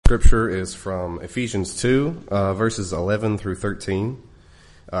scripture is from Ephesians 2, verses 11 through 13.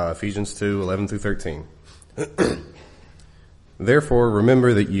 Ephesians 2, 11 through 13. Therefore,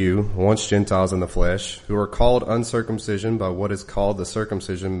 remember that you, once Gentiles in the flesh, who are called uncircumcision by what is called the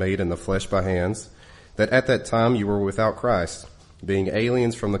circumcision made in the flesh by hands, that at that time you were without Christ, being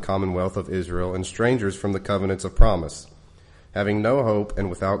aliens from the commonwealth of Israel and strangers from the covenants of promise, having no hope and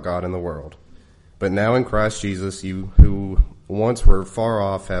without God in the world. But now in Christ Jesus, you who once were far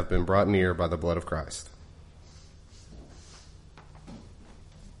off have been brought near by the blood of Christ.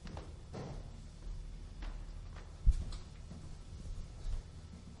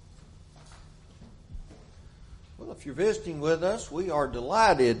 Well, if you're visiting with us, we are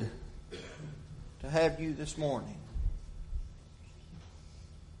delighted to have you this morning.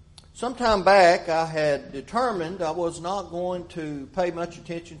 Sometime back, I had determined I was not going to pay much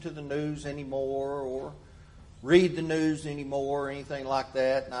attention to the news anymore or read the news anymore or anything like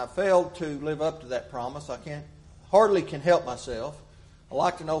that, and I failed to live up to that promise. I hardly can help myself. I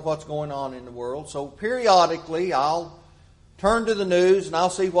like to know what's going on in the world, so periodically I'll turn to the news and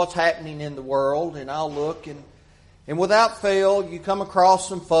I'll see what's happening in the world, and I'll look, and without fail, you come across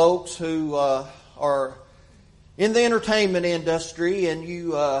some folks who are in the entertainment industry, and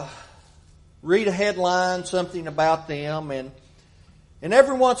you read a headline, something about them, and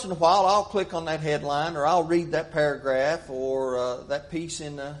every once in a while I'll click on that headline, or I'll read that paragraph, or that piece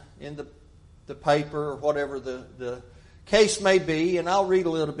in the paper, or whatever the case may be, and I'll read a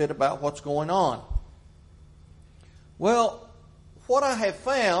little bit about what's going on. Well, what I have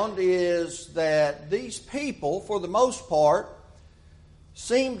found is that these people, for the most part,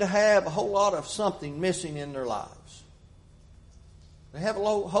 seem to have a whole lot of something missing in their lives. They have a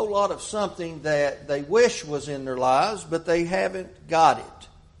whole lot of something that they wish was in their lives, but they haven't got it.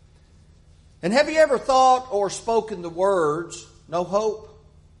 And have you ever thought or spoken the words, no hope?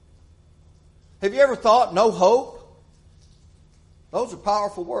 Have you ever thought, no hope? Those are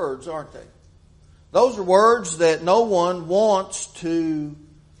powerful words, aren't they? Those are words that no one wants to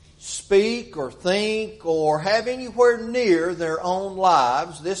speak or think or have anywhere near their own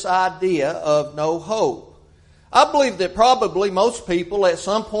lives, this idea of no hope. I believe that probably most people at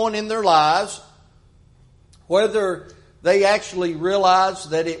some point in their lives, whether they actually realize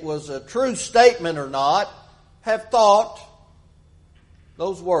that it was a true statement or not, have thought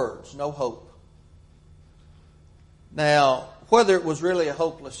those words, no hope. Now, whether it was really a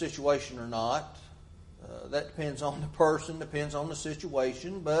hopeless situation or not, that depends on the person, depends on the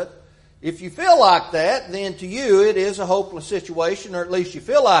situation, but if you feel like that, then to you it is a hopeless situation, or at least you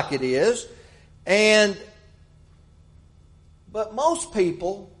feel like it is. But most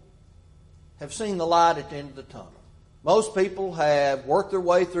people have seen the light at the end of the tunnel. Most people have worked their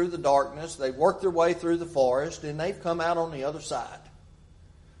way through the darkness, they've worked their way through the forest, and they've come out on the other side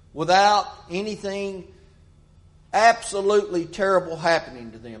without anything absolutely terrible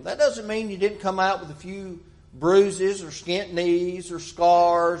happening to them. That doesn't mean you didn't come out with a few bruises or skint knees or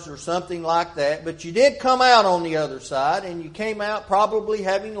scars or something like that, but you did come out on the other side, and you came out probably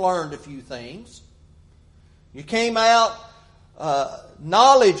having learned a few things. You came out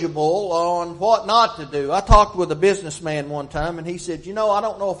knowledgeable on what not to do. I talked with a businessman one time, and he said, I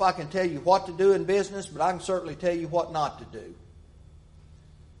don't know if I can tell you what to do in business, but I can certainly tell you what not to do.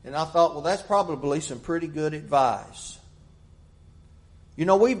 And I thought, well, that's probably some pretty good advice.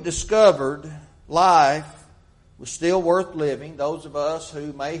 We've discovered life was still worth living. Those of us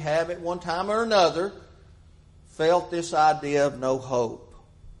who may have at one time or another felt this idea of no hope.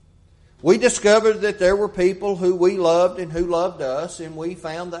 We discovered that there were people who we loved and who loved us, and we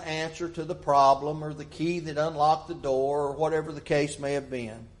found the answer to the problem or the key that unlocked the door or whatever the case may have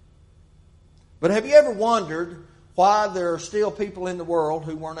been. But have you ever wondered why there are still people in the world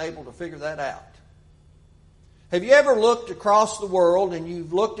who weren't able to figure that out? Have you ever looked across the world and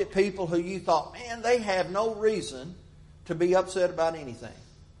you've looked at people who you thought, man, they have no reason to be upset about anything?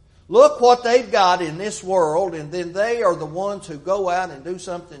 Look what they've got in this world, and then they are the ones who go out and do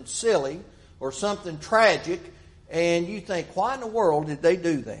something silly or something tragic, and you think, why in the world did they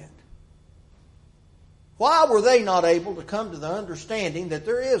do that? Why were they not able to come to the understanding that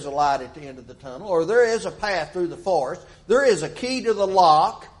there is a light at the end of the tunnel, or there is a path through the forest, there is a key to the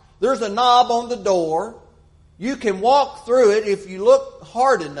lock, there's a knob on the door, you can walk through it if you look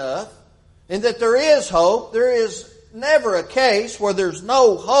hard enough, and that there is hope? There is never a case where there's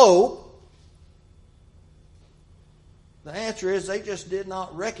no hope. The answer is they just did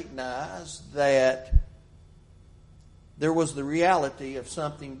not recognize that there was the reality of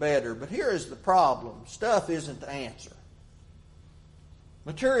something better. But here is the problem. Stuff isn't the answer.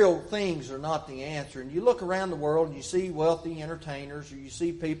 Material things are not the answer. And you look around the world and you see wealthy entertainers, or you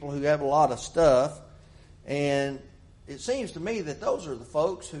see people who have a lot of stuff, and it seems to me that those are the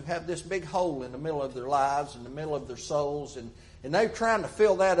folks who have this big hole in the middle of their lives, in the middle of their souls, and they're trying to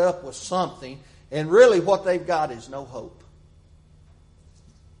fill that up with something, and really what they've got is no hope.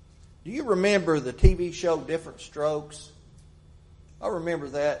 Do you remember the TV show Different Strokes? I remember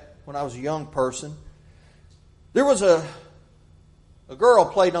that when I was a young person. There was a girl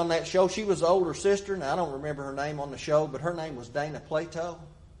played on that show. She was the older sister. Now, I don't remember her name on the show, but her name was Dana Plato.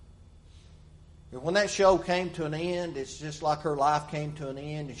 And when that show came to an end, it's just like her life came to an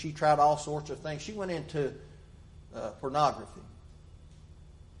end, and she tried all sorts of things. She went into pornography.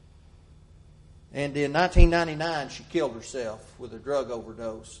 And in 1999, she killed herself with a drug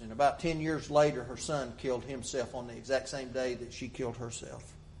overdose. And about 10 years later, her son killed himself on the exact same day that she killed herself.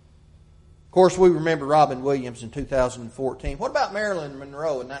 Of course, we remember Robin Williams in 2014. What about Marilyn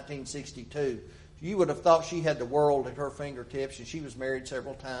Monroe in 1962? You would have thought she had the world at her fingertips, and she was married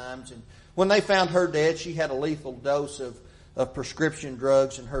several times. And when they found her dead, she had a lethal dose of prescription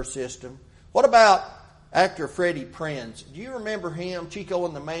drugs in her system. What about actor Freddie Prinze? Do you remember him, Chico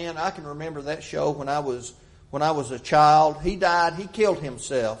and the Man? I can remember that show when I was a child. He died. He killed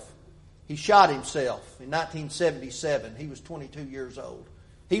himself. He shot himself in 1977. He was 22 years old.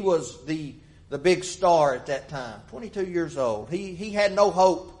 He was the big star at that time. 22 years old. He had no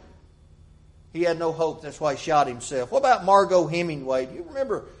hope. He had no hope. That's why he shot himself. What about Margot Hemingway? Do you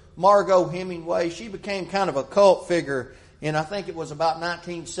remember Margot Hemingway? She became kind of a cult figure in, I think it was about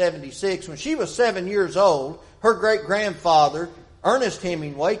 1976. When she was 7 years old, her great-grandfather, Ernest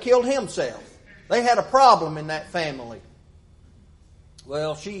Hemingway, killed himself. They had a problem in that family.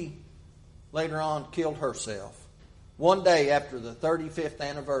 Well, she later on killed herself. One day after the 35th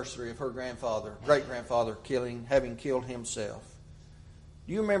anniversary of her great-grandfather having killed himself.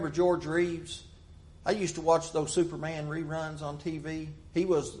 Do you remember George Reeves? I used to watch those Superman reruns on TV. He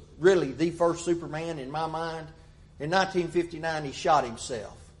was really the first Superman in my mind. In 1959, he shot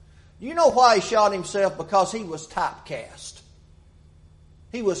himself. Do you know why he shot himself? Because he was typecast.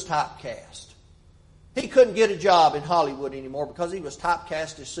 He was typecast. He couldn't get a job in Hollywood anymore because he was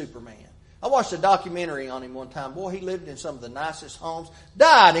typecast as Superman. I watched a documentary on him one time. Boy, he lived in some of the nicest homes.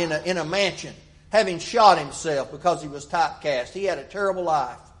 Died in a mansion, having shot himself because he was typecast. He had a terrible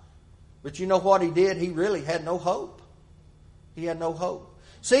life. But you know what he did? He really had no hope. He had no hope.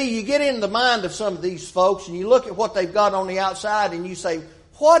 See, you get in the mind of some of these folks and you look at what they've got on the outside and you say,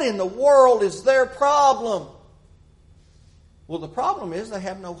 what in the world is their problem? Well, the problem is they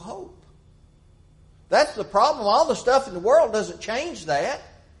have no hope. That's the problem. All the stuff in the world doesn't change that.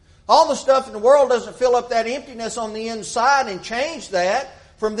 All the stuff in the world doesn't fill up that emptiness on the inside and change that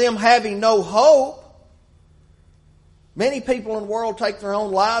from them having no hope. Many people in the world take their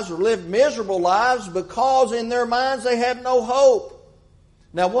own lives or live miserable lives because in their minds they have no hope.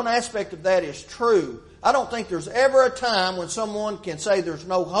 Now, one aspect of that is true. I don't think there's ever a time when someone can say there's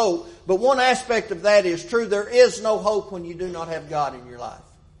no hope, but one aspect of that is true. There is no hope when you do not have God in your life.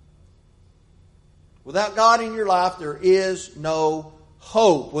 Without God in your life, there is no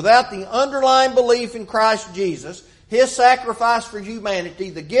hope. Without the underlying belief in Christ Jesus, His sacrifice for humanity,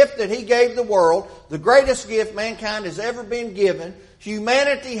 the gift that He gave the world, the greatest gift mankind has ever been given,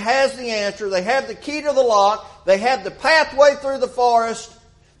 humanity has the answer. They have the key to the lock. They have the pathway through the forest.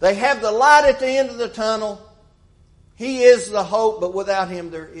 They have the light at the end of the tunnel. He is the hope, but without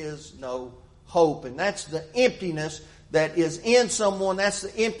Him there is no hope. And that's the emptiness that is in someone. That's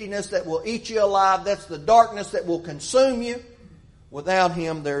the emptiness that will eat you alive. That's the darkness that will consume you. Without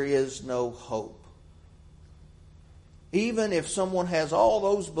Him there is no hope. Even if someone has all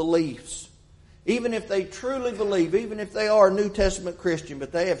those beliefs, even if they truly believe, even if they are a New Testament Christian,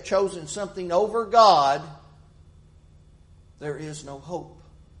 but they have chosen something over God, there is no hope.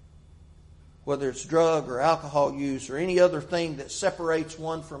 Whether it's drug or alcohol use or any other thing that separates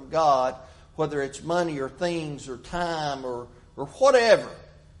one from God, whether it's money or things or time or whatever,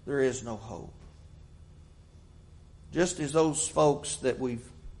 there is no hope. Just as those folks that we've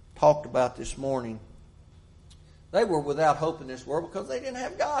talked about this morning, they were without hope in this world because they didn't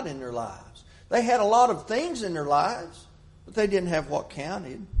have God in their lives. They had a lot of things in their lives, but they didn't have what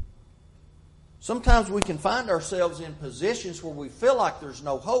counted. Sometimes we can find ourselves in positions where we feel like there's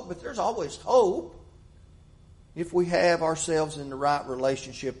no hope, but there's always hope if we have ourselves in the right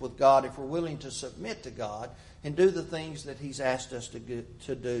relationship with God, if we're willing to submit to God and do the things that He's asked us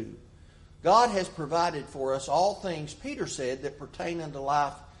to do. God has provided for us all things, Peter said, that pertain unto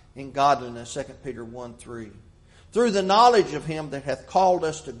life and godliness, 2 Peter 1:3. Through the knowledge of Him that hath called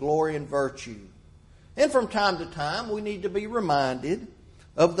us to glory and virtue. And from time to time we need to be reminded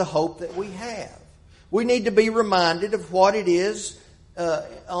of the hope that we have. We need to be reminded of what it is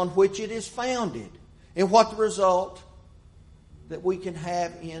on which it is founded and what the result that we can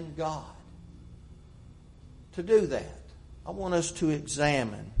have in God. To do that, I want us to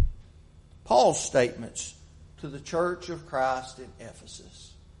examine Paul's statements to the church of Christ in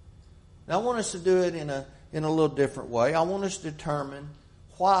Ephesus. Now, I want us to do it in a little different way. I want us to determine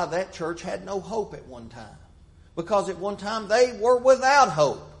why that church had no hope at one time. Because at one time they were without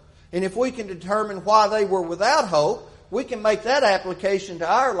hope. And if we can determine why they were without hope, we can make that application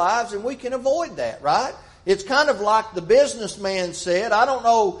to our lives and we can avoid that, right? It's kind of like the businessman said, I don't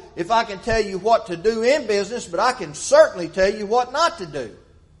know if I can tell you what to do in business, but I can certainly tell you what not to do.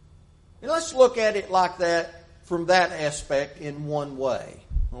 And let's look at it like that from that aspect in one way,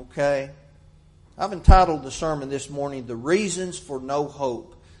 okay? I've entitled the sermon this morning, The Reasons for No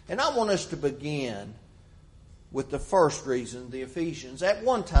Hope. And I want us to begin with the first reason. The Ephesians at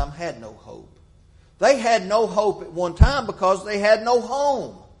one time had no hope. They had no hope at one time because they had no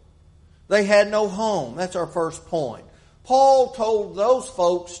home. They had no home. That's our first point. Paul told those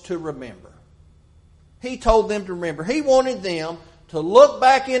folks to remember. He told them to remember. He wanted them to look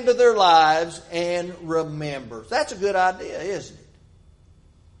back into their lives and remember. That's a good idea, isn't it?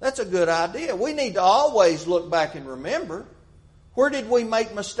 That's a good idea. We need to always look back and remember. Where did we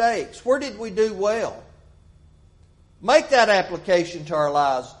make mistakes? Where did we do well? Make that application to our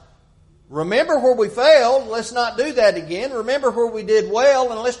lives. Remember where we failed. Let's not do that again. Remember where we did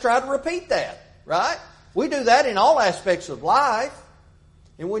well, and let's try to repeat that. Right? We do that in all aspects of life.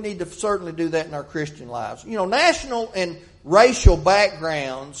 And we need to certainly do that in our Christian lives. You know, national and racial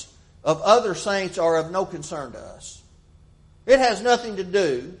backgrounds of other saints are of no concern to us. It has nothing to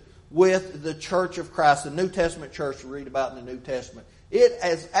do with the Church of Christ, the New Testament church we read about in the New Testament. It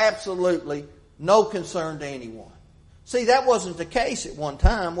has absolutely no concern to anyone. See, that wasn't the case at one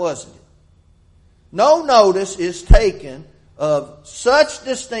time, wasn't it? No notice is taken of such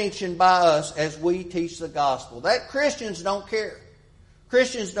distinction by us as we teach the gospel. That Christians don't care.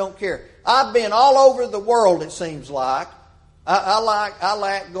 Christians don't care. I've been all over the world, it seems like. I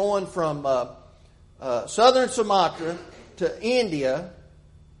like going from southern Sumatra to India,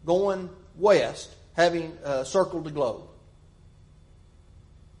 going west, having circled the globe.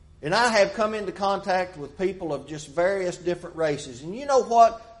 And I have come into contact with people of just various different races. And you know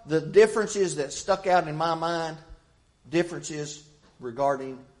what the difference is that stuck out in my mind? Differences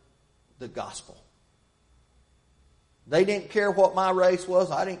regarding the gospel. They didn't care what my race was.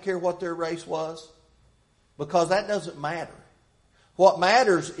 I didn't care what their race was. Because that doesn't matter. What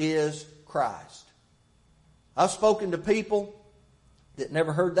matters is Christ. I've spoken to people that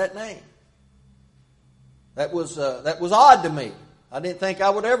never heard that name. That was odd to me. I didn't think I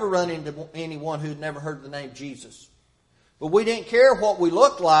would ever run into anyone who'd never heard the name Jesus. But we didn't care what we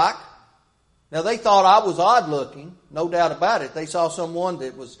looked like. Now, they thought I was odd looking, no doubt about it. They saw someone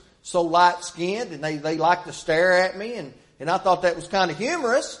that was so light-skinned, and they liked to stare at me, and I thought that was kind of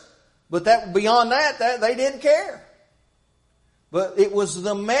humorous. But that beyond that they didn't care. But it was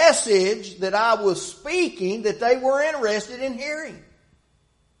the message that I was speaking that they were interested in hearing.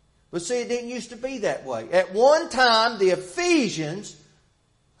 But see, it didn't used to be that way. At one time, the Ephesians,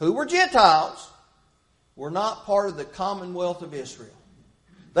 who were Gentiles, were not part of the commonwealth of Israel.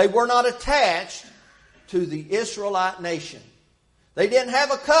 They were not attached to the Israelite nation. They didn't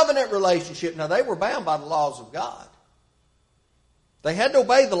have a covenant relationship. Now, they were bound by the laws of God. They had to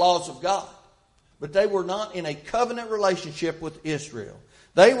obey the laws of God. But they were not in a covenant relationship with Israel.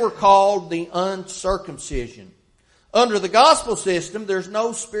 They were called the uncircumcision. Under the gospel system, there's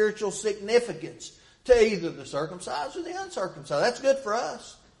no spiritual significance to either the circumcised or the uncircumcised. That's good for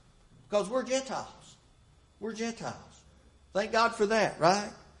us because we're Gentiles. We're Gentiles. Thank God for that, right?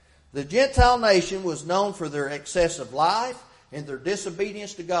 The Gentile nation was known for their excessive life and their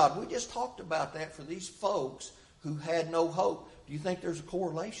disobedience to God. We just talked about that for these folks who had no hope. Do you think there's a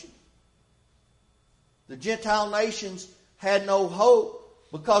correlation? The Gentile nations had no hope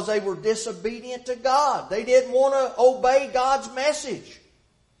because they were disobedient to God. They didn't want to obey God's message.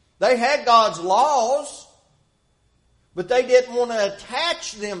 They had God's laws, but they didn't want to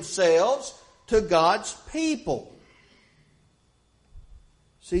attach themselves to God's people.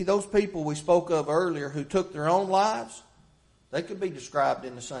 See, those people we spoke of earlier who took their own lives, they could be described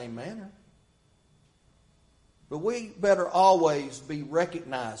in the same manner. But we better always be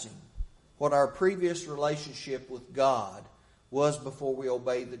recognizing what our previous relationship with God was before we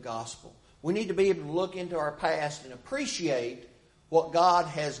obeyed the gospel. We need to be able to look into our past and appreciate what God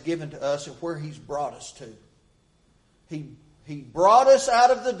has given to us and where He's brought us to. He brought us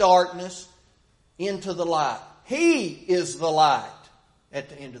out of the darkness into the light. He is the light. at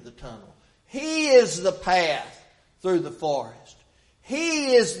the end of the tunnel. He is the path through the forest.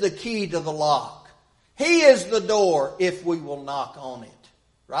 He is the key to the lock. He is the door if we will knock on it.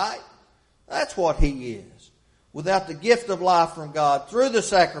 Right? That's what He is. Without the gift of life from God through the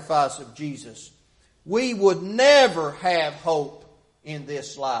sacrifice of Jesus, we would never have hope in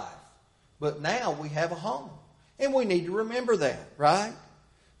this life. But now we have a home. And we need to remember that, right?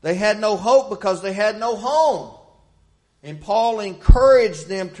 They had no hope because they had no home. And Paul encouraged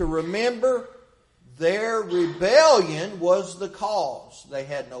them to remember their rebellion was the cause. They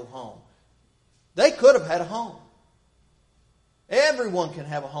had no home. They could have had a home. Everyone can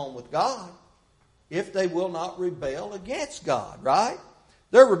have a home with God if they will not rebel against God, right?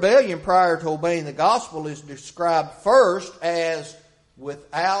 Their rebellion prior to obeying the gospel is described first as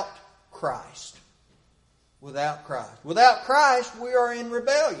without Christ. Without Christ. Without Christ, we are in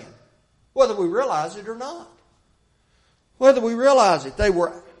rebellion, whether we realize it or not. Whether we realize it, they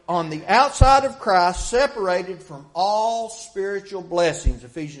were on the outside of Christ, separated from all spiritual blessings,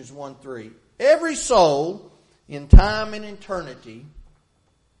 Ephesians 1:3. Every soul in time and eternity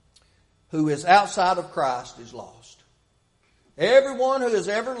who is outside of Christ is lost. Everyone who has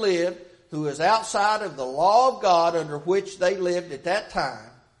ever lived, who is outside of the law of God under which they lived at that time,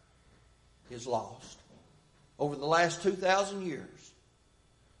 is lost. Over the last 2,000 years,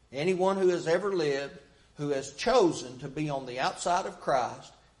 anyone who has ever lived, who has chosen to be on the outside of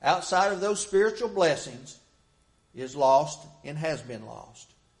Christ, outside of those spiritual blessings, is lost and has been lost.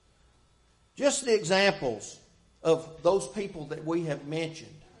 Just the examples of those people that we have mentioned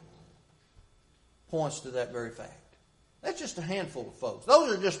points to that very fact. That's just a handful of folks.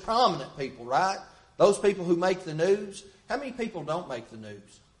 Those are just prominent people, right? Those people who make the news. How many people don't make the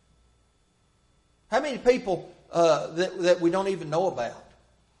news? How many people that we don't even know about?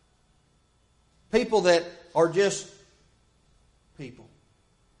 People that are just people.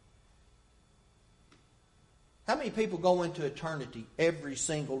 How many people go into eternity every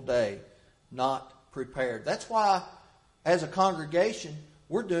single day not prepared? That's why, as a congregation,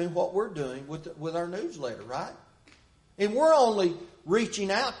 we're doing what we're doing with our newsletter, right? And we're only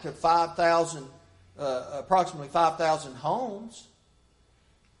reaching out to approximately 5,000 homes.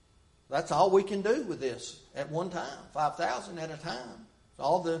 That's all we can do with this at one time, 5,000 at a time. It's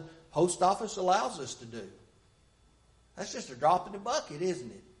all the post office allows us to do. That's just a drop in the bucket,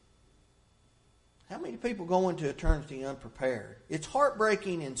 isn't it? How many people go into eternity unprepared? It's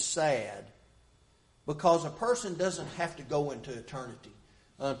heartbreaking and sad because a person doesn't have to go into eternity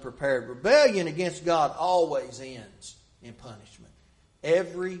unprepared. Rebellion against God always ends in punishment.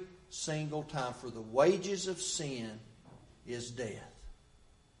 Every single time. For the wages of sin is death.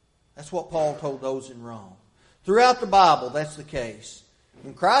 That's what Paul told those in Rome. Throughout the Bible, that's the case.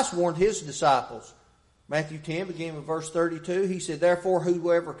 When Christ warned His disciples, Matthew 10, beginning with verse 32, He said, "Therefore,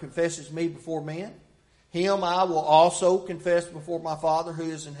 whoever confesses me before men, him I will also confess before my Father who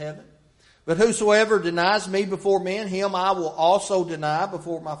is in heaven. But whosoever denies me before men, him I will also deny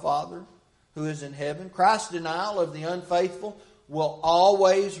before my Father who is in heaven." Christ's denial of the unfaithful will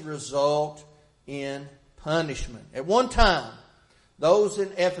always result in punishment. At one time, those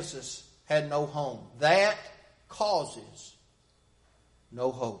in Ephesus had no home. That causes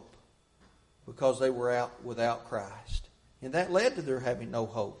no hope because they were out without Christ. And that led to their having no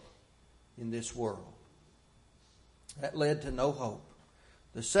hope in this world. That led to no hope.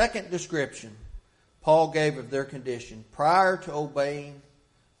 The second description Paul gave of their condition prior to obeying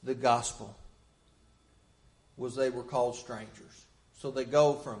the gospel was they were called strangers. So they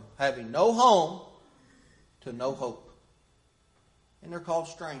go from having no home to no hope. And they're called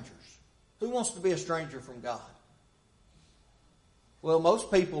strangers. Who wants to be a stranger from God? Well,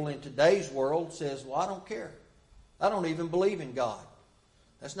 most people in today's world says, well, I don't care. I don't even believe in God.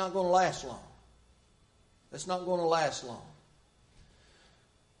 That's not going to last long. That's not going to last long.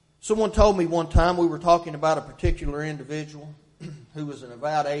 Someone told me one time, we were talking about a particular individual who was an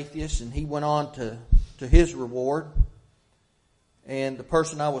avowed atheist, and he went on to his reward. And the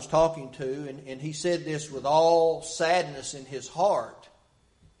person I was talking to, and he said this with all sadness in his heart.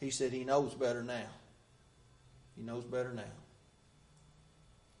 He said he knows better now. He knows better now.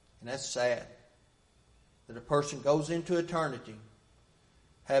 And that's sad. That a person goes into eternity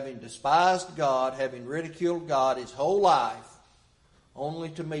having despised God, having ridiculed God his whole life, only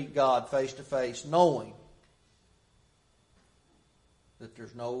to meet God face to face, knowing that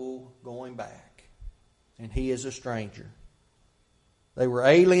there's no going back. And he is a stranger. They were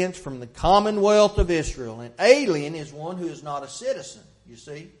aliens from the commonwealth of Israel. An alien is one who is not a citizen, you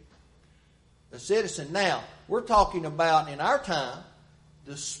see. A citizen. Now, we're talking about, in our time,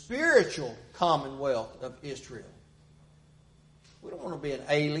 the spiritual commonwealth of Israel. We don't want to be an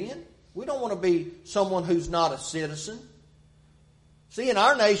alien. We don't want to be someone who's not a citizen. See, in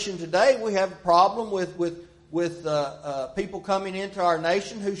our nation today, we have a problem with people coming into our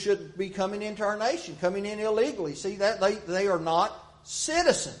nation who should be coming into our nation, coming in illegally. See, that they are not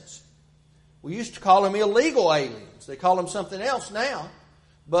citizens. We used to call them illegal aliens. They call them something else now.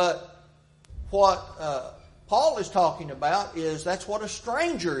 But what Paul is talking about is that's what a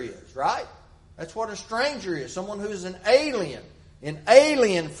stranger is, right? That's what a stranger is. Someone who is an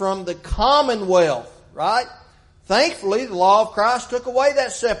alien from the commonwealth, right? Thankfully, the law of Christ took away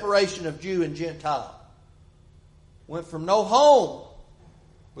that separation of Jew and Gentile. Went from no home.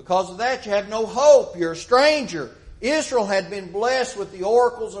 Because of that, you have no hope. You're a stranger. Israel had been blessed with the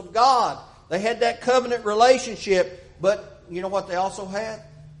oracles of God. They had that covenant relationship. But you know what they also had?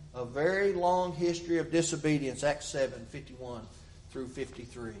 A very long history of disobedience. Acts 7, 51 through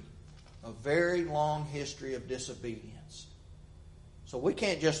 53. A very long history of disobedience. So we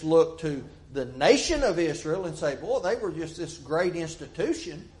can't just look to the nation of Israel and say, boy, they were just this great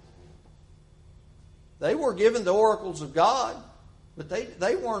institution. They were given the oracles of God, but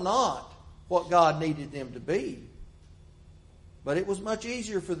they were not what God needed them to be. But it was much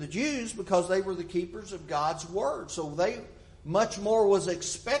easier for the Jews because they were the keepers of God's word. So much more was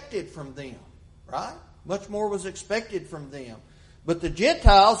expected from them, right? Much more was expected from them. But the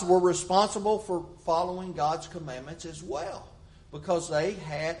Gentiles were responsible for following God's commandments as well, because they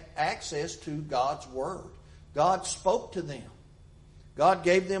had access to God's word. God spoke to them. God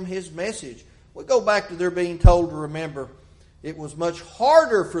gave them His message. We go back to their being told to remember it was much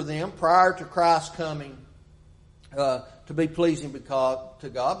harder for them prior to Christ coming to be pleasing to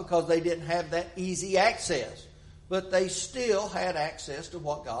God because they didn't have that easy access. But they still had access to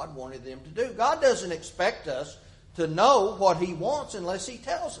what God wanted them to do. God doesn't expect us to know what He wants unless He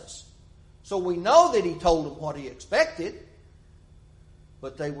tells us. So we know that He told them what He expected,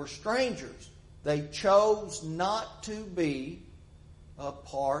 but they were strangers. They chose not to be a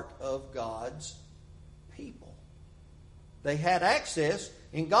part of God's people. They had access.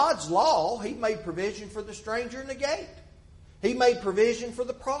 In God's law, He made provision for the stranger in the gate. He made provision for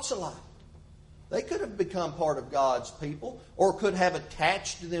the proselyte. They could have become part of God's people or could have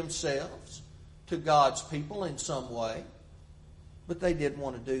attached themselves to God's people in some way. But they didn't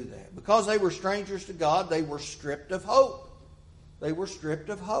want to do that. Because they were strangers to God, they were stripped of hope. They were stripped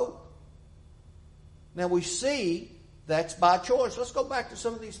of hope. Now we see that's by choice. Let's go back to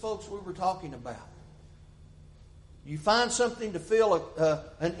some of these folks we were talking about. You find something to fill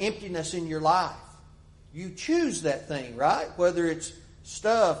an emptiness in your life. You choose that thing, right? Whether it's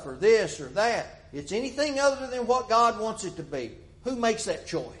stuff or this or that. It's anything other than what God wants it to be. Who makes that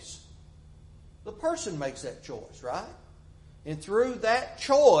choice? The person makes that choice, right? And through that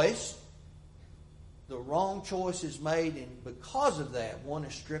choice, the wrong choice is made, and because of that, one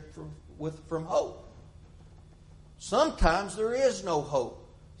is stripped from hope. Sometimes there is no hope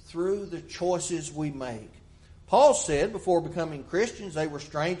through the choices we make. Paul said before becoming Christians, they were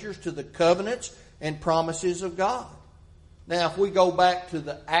strangers to the covenants and promises of God. Now, if we go back to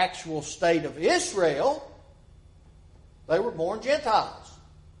the actual state of Israel, they were born Gentiles.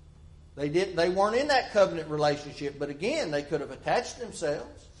 They weren't in that covenant relationship, but again, they could have attached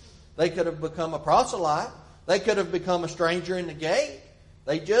themselves. They could have become a proselyte. They could have become a stranger in the gate.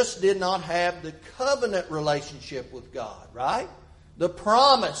 They just did not have the covenant relationship with God, right? The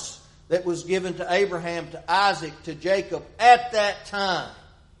promise that was given to Abraham, to Isaac, to Jacob at that time.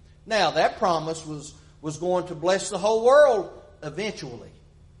 Now, that promise was going to bless the whole world eventually.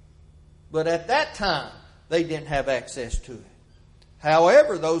 But at that time, they didn't have access to it.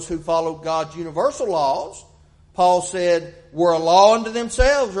 However, those who followed God's universal laws, Paul said, were a law unto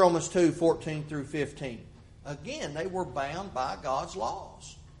themselves, Romans 2, 14 through 15. Again, they were bound by God's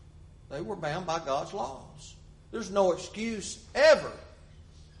laws. They were bound by God's laws. There's no excuse ever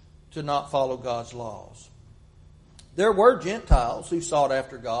to not follow God's laws. There were Gentiles who sought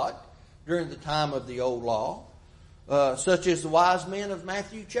after God during the time of the old law, such as the wise men of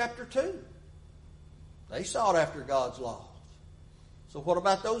Matthew chapter 2. They sought after God's laws. So what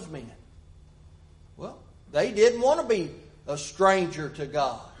about those men? Well, they didn't want to be a stranger to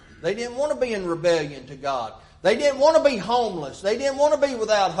God. They didn't want to be in rebellion to God. They didn't want to be homeless. They didn't want to be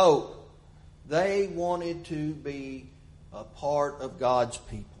without hope. They wanted to be a part of God's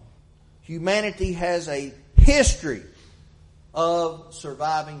people. Humanity has a history of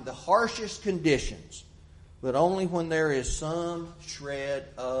surviving the harshest conditions, but only when there is some shred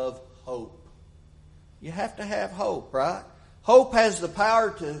of hope. You have to have hope, right? Hope has the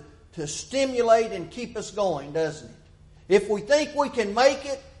power to stimulate and keep us going, doesn't it? If we think we can make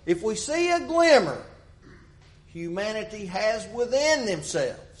it, if we see a glimmer, humanity has within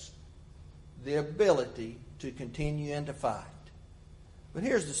themselves the ability to continue and to fight. But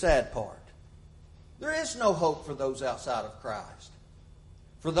here's the sad part. There is no hope for those outside of Christ.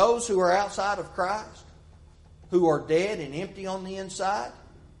 For those who are outside of Christ, who are dead and empty on the inside,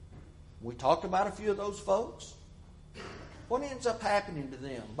 we talked about a few of those folks. What ends up happening to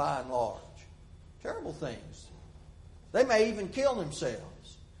them by and large? Terrible things. They may even kill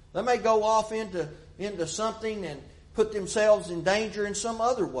themselves. They may go off into something and put themselves in danger in some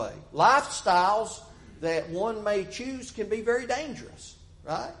other way. Lifestyles that one may choose can be very dangerous,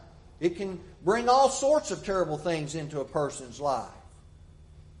 right? It can bring all sorts of terrible things into a person's life.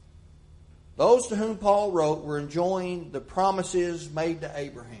 Those to whom Paul wrote were enjoying the promises made to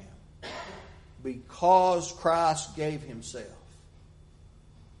Abraham because Christ gave himself.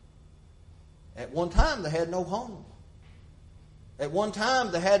 At one time they had no home. At one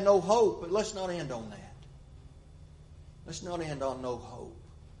time they had no hope, but let's not end on that. Let's not end on no hope.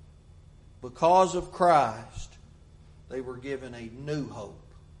 Because of Christ, they were given a new hope.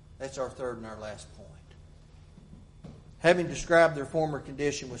 That's our third and our last point. Having described their former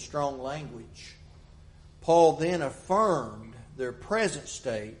condition with strong language, Paul then affirmed their present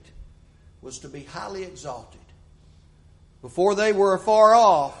state was to be highly exalted. Before they were afar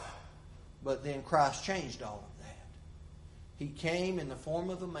off, but then Christ changed all of that. He came in the form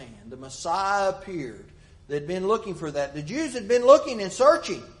of a man. The Messiah appeared. They'd been looking for that. The Jews had been looking and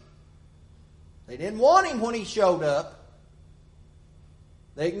searching. They didn't want him when he showed up.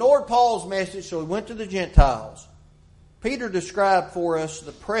 They ignored Paul's message, so he went to the Gentiles. Peter described for us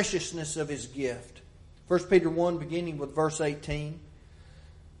the preciousness of his gift. 1 Peter 1, beginning with verse 18.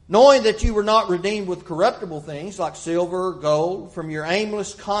 Knowing that you were not redeemed with corruptible things like silver or gold from your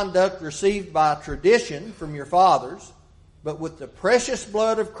aimless conduct received by tradition from your fathers, but with the precious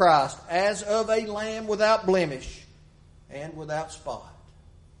blood of Christ as of a lamb without blemish and without spot.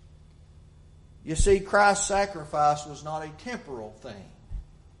 You see, Christ's sacrifice was not a temporal thing,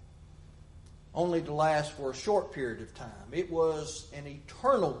 only to last for a short period of time. It was an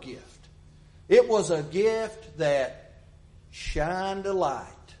eternal gift. It was a gift that shined a light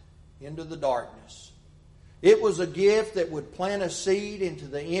into the darkness. It was a gift that would plant a seed into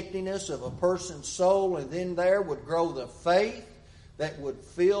the emptiness of a person's soul, and then there would grow the faith that would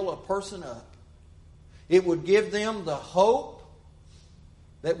fill a person up. It would give them the hope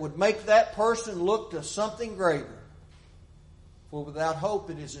that would make that person look to something greater. For without hope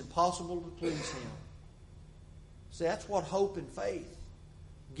it is impossible to please Him. See, that's what hope and faith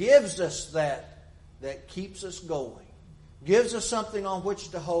gives us, that keeps us going. Gives us something on which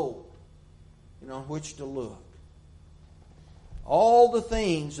to hold and on which to look. All the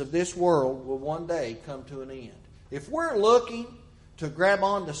things of this world will one day come to an end. If we're looking to grab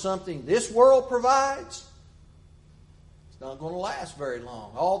onto something this world provides, it's not going to last very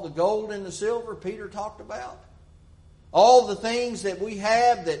long. All the gold and the silver Peter talked about, all the things that we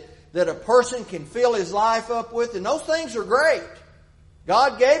have that a person can fill his life up with, and those things are great.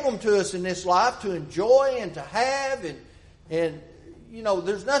 God gave them to us in this life to enjoy and to have, and you know,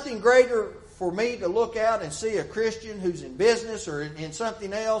 there's nothing greater for me to look out and see a Christian who's in business or in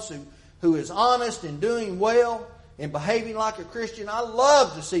something else who is honest and doing well and behaving like a Christian. I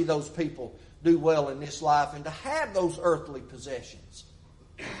love to see those people do well in this life and to have those earthly possessions.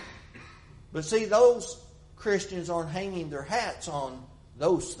 But see, those Christians aren't hanging their hats on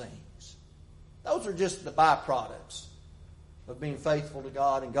those things. Those are just the byproducts of being faithful to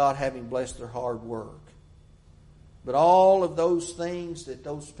God and God having blessed their hard work. But all of those things that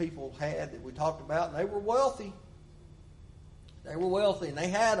those people had that we talked about, and they were wealthy. They were wealthy and they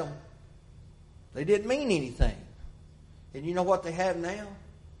had them. They didn't mean anything. And you know what they have now?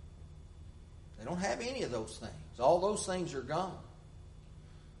 They don't have any of those things. All those things are gone.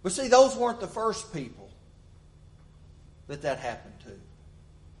 But see, those weren't the first people that happened to.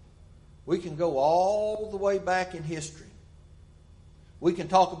 We can go all the way back in history. We can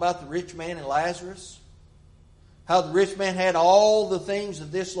talk about the rich man and Lazarus. How the rich man had all the things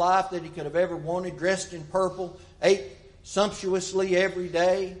of this life that he could have ever wanted, dressed in purple, ate sumptuously every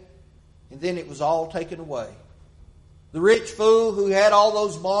day, and then it was all taken away. The rich fool who had all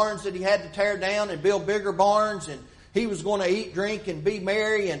those barns that he had to tear down and build bigger barns, and he was going to eat, drink, and be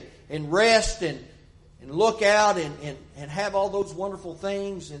merry and rest and look out and have all those wonderful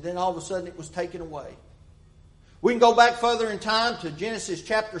things, and then all of a sudden it was taken away. We can go back further in time to Genesis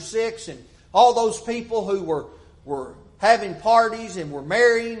chapter 6 and all those people who were having parties and were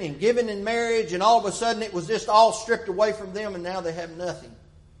marrying and giving in marriage, and all of a sudden it was just all stripped away from them, and now they have nothing.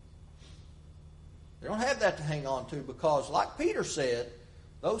 They don't have that to hang on to because, like Peter said,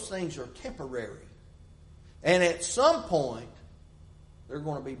 those things are temporary. And at some point, they're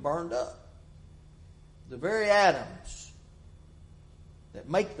going to be burned up. The very atoms that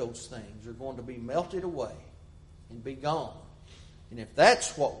make those things are going to be melted away and be gone. And if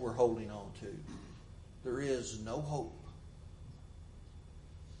that's what we're holding on to, there is no hope.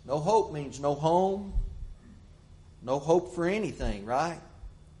 No hope means no home, no hope for anything, right?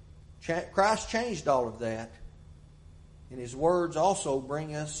 Christ changed all of that. And His words also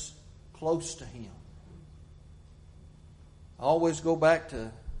bring us close to Him. I always go back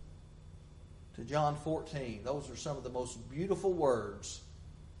to John 14. Those are some of the most beautiful words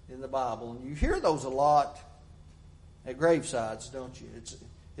in the Bible. And you hear those a lot at gravesides, don't you?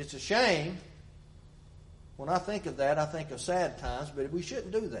 It's a shame. When I think of that, I think of sad times, but we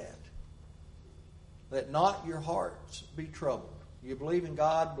shouldn't do that. Let not your hearts be troubled. You believe in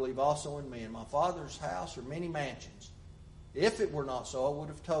God, believe also in me. In my Father's house are many mansions. If it were not so, I would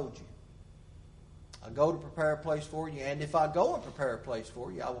have told you. I go to prepare a place for you, and if I go and prepare a place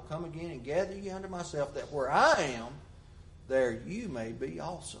for you, I will come again and gather you unto myself, that where I am, there you may be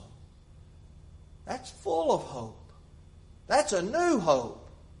also. That's full of hope. That's a new hope.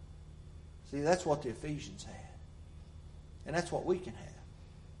 See, that's what the Ephesians had. And that's what we can have.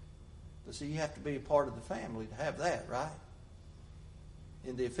 But see, you have to be a part of the family to have that, right?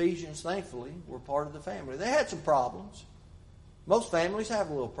 And the Ephesians, thankfully, were part of the family. They had some problems. Most families have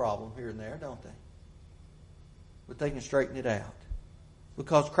a little problem here and there, don't they? But they can straighten it out.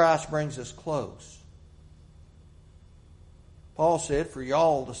 Because Christ brings us close. Paul said, for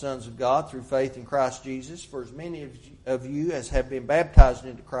y'all the sons of God through faith in Christ Jesus, for as many of you as have been baptized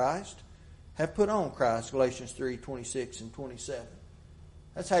into Christ, have put on Christ, Galatians 3:26 and 27.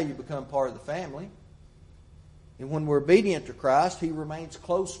 That's how you become part of the family. And when we're obedient to Christ, He remains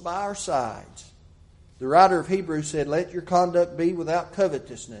close by our sides. The writer of Hebrews said, let your conduct be without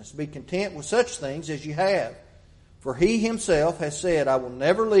covetousness. Be content with such things as you have. For He Himself has said, I will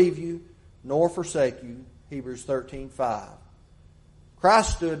never leave you nor forsake you. Hebrews 13:5.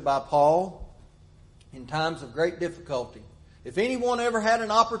 Christ stood by Paul in times of great difficulty. If anyone ever had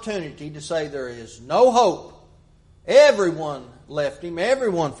an opportunity to say there is no hope, everyone left him,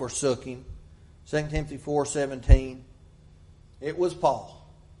 everyone forsook him, 2 Timothy 4:17, it was Paul.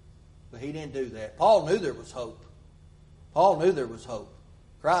 But he didn't do that. Paul knew there was hope. Paul knew there was hope.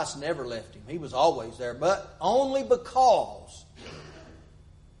 Christ never left him. He was always there, but only because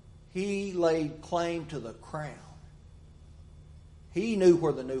he laid claim to the crown. He knew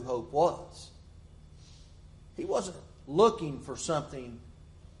where the new hope was. He wasn't looking for something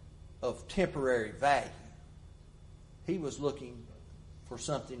of temporary value. He was looking for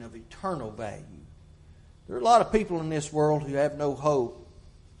something of eternal value. There are a lot of people in this world who have no hope,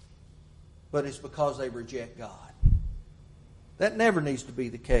 but it's because they reject God. That never needs to be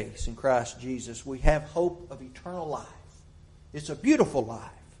the case in Christ Jesus. We have hope of eternal life. It's a beautiful life.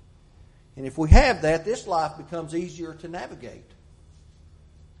 And if we have that, this life becomes easier to navigate.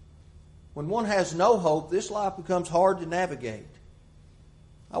 When one has no hope, this life becomes hard to navigate.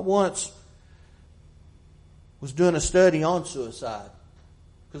 I once was doing a study on suicide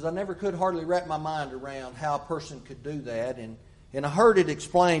because I never could hardly wrap my mind around how a person could do that. And I heard it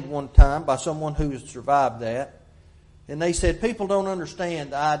explained one time by someone who has survived that. And they said, people don't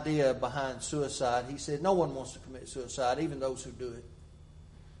understand the idea behind suicide. He said, no one wants to commit suicide, even those who do it.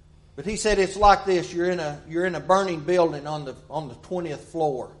 But he said, it's like this. You're in a burning building on the 20th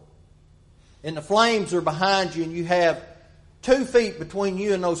floor. And the flames are behind you, and you have 2 feet between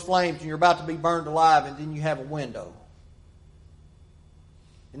you and those flames, and you're about to be burned alive, and then you have a window.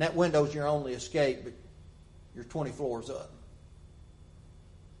 And that window is your only escape, but you're 20 floors up.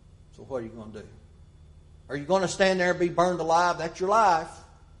 So what are you going to do? Are you going to stand there and be burned alive? That's your life.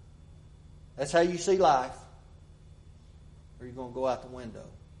 That's how you see life. Or are you going to go out the window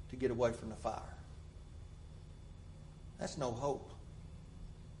to get away from the fire? That's no hope.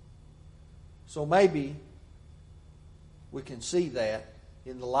 So maybe we can see that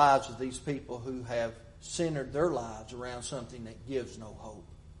in the lives of these people who have centered their lives around something that gives no hope.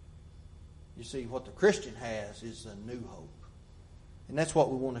 You see, what the Christian has is a new hope. And that's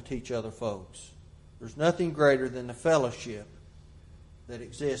what we want to teach other folks. There's nothing greater than the fellowship that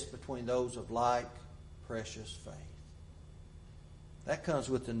exists between those of like precious faith. That comes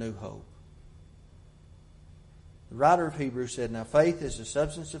with the new hope. The writer of Hebrews said, now faith is the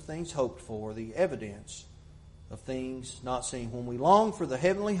substance of things hoped for, the evidence of things not seen. When we long for the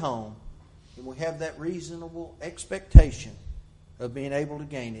heavenly home, and we have that reasonable expectation of being able to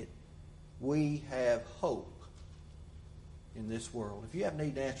gain it, we have hope in this world. If you have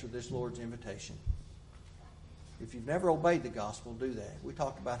need to answer this Lord's invitation, If you've never obeyed the gospel, do that. We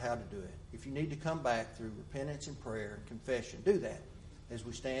talked about how to do it. If you need to come back through repentance and prayer and confession, do that as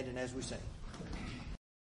we stand and as we sing.